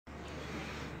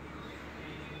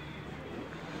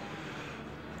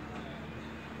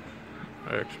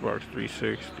Xbox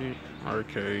 360,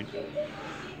 arcade,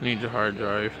 needs a hard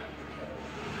drive.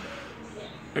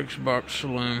 Xbox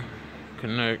Slim,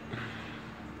 Connect,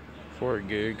 4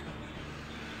 gig.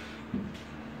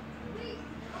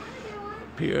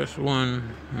 PS1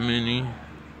 Mini,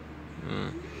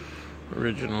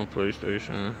 original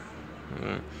PlayStation,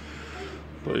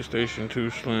 PlayStation 2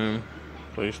 Slim,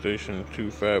 PlayStation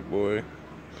 2 Fat Boy,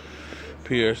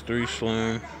 PS3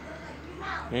 Slim,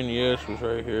 NES was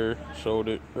right here, sold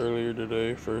it earlier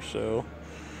today, first sale,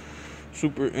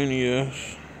 Super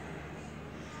NES,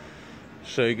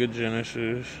 Sega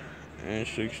Genesis,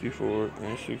 N64,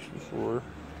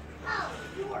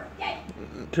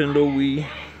 Nintendo Wii,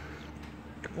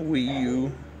 Wii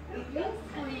U,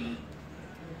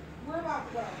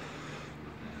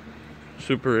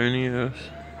 Super NES,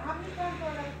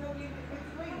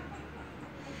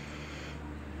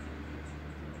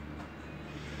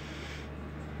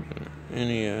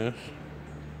 NES,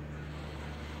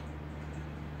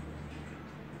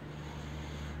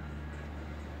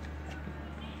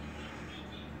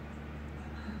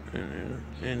 and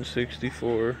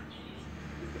N64,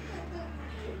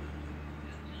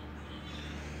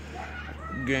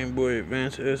 Game Boy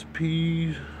Advance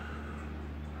SPs,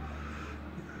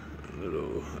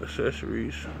 little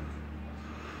accessories,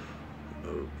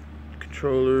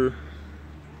 controller,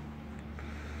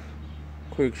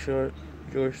 quick shot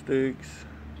joysticks,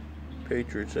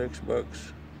 Patriots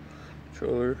Xbox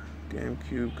controller,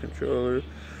 GameCube controller,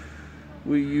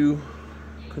 Wii U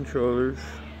controllers,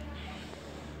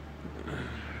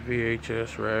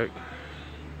 VHS rack,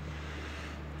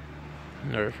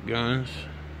 Nerf guns,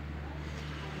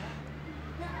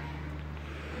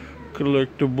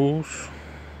 collectibles,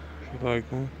 if you like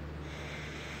them.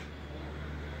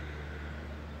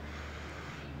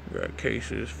 Got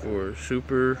cases for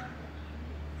Super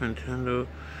Nintendo,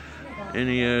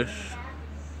 NES,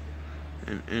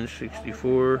 and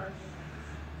N64,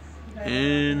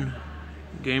 and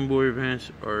Game Boy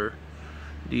Advance or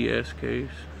DS case.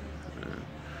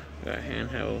 Got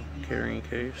handheld carrying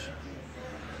case.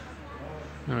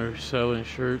 They're selling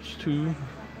shirts too.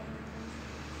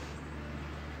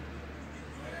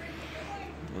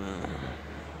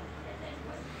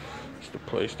 It's the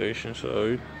PlayStation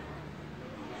side.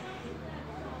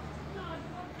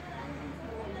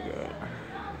 Got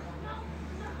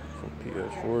some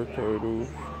PS4 titles,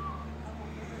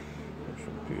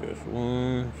 some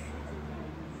PS1s.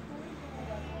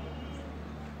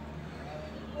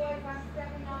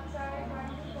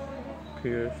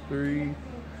 PS3,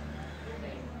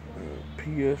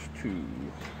 PS2.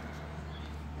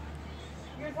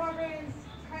 You're talking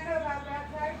kind of about that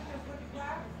size, just with the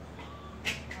glass?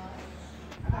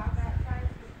 About that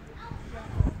size?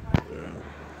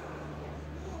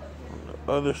 On the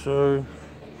other side,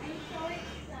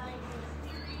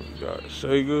 we got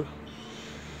Sega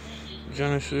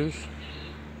Genesis,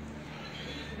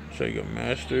 Sega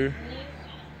Master.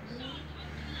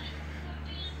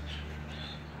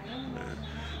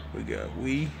 We got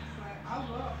Wii,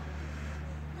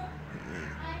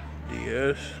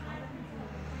 DS,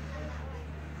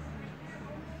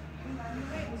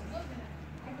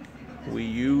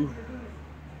 Wii U,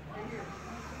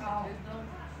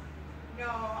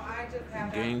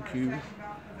 GameCube,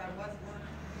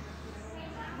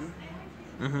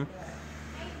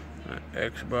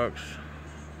 Xbox,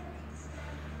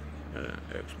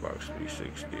 Xbox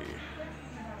 360.